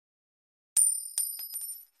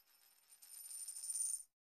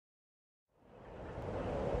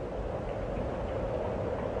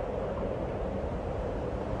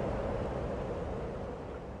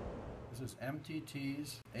is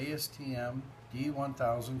MTT's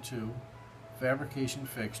ASTM.D1002 fabrication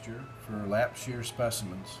fixture for lap shear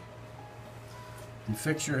specimens. The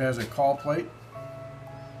fixture has a call plate,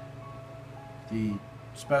 the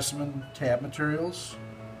specimen tab materials,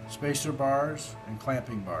 spacer bars, and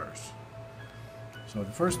clamping bars. So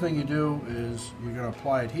the first thing you do is you're going to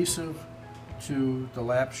apply adhesive to the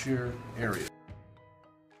lap shear area.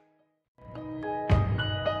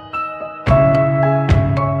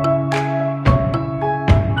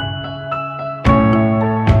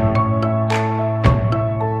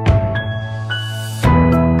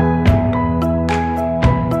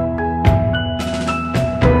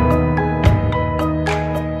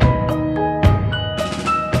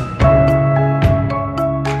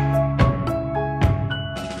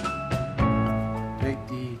 Take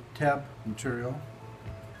the tab material,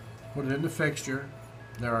 put it in the fixture.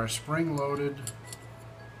 There are spring-loaded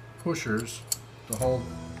pushers to hold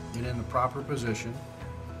it in the proper position.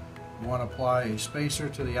 You want to apply a spacer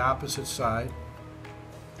to the opposite side,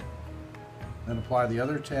 then apply the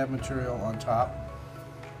other tab material on top.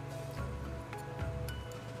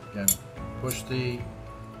 Again, push the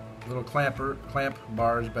little clamp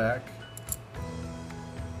bars back,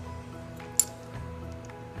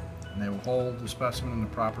 and they will hold the specimen in the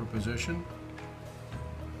proper position.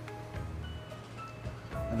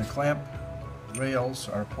 And the clamp rails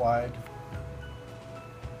are applied.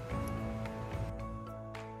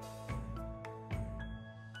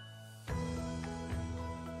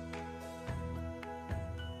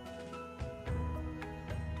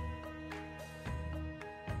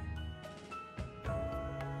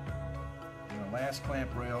 And the last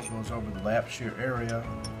clamp rail goes over the lap shear area.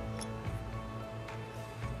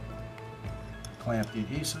 Clamp the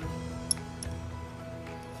adhesive.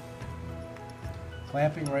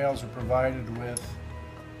 Clamping rails are provided with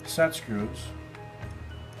set screws,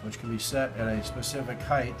 which can be set at a specific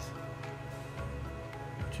height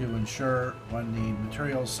to ensure when the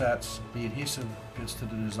material sets, the adhesive gets to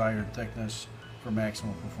the desired thickness for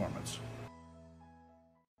maximum performance.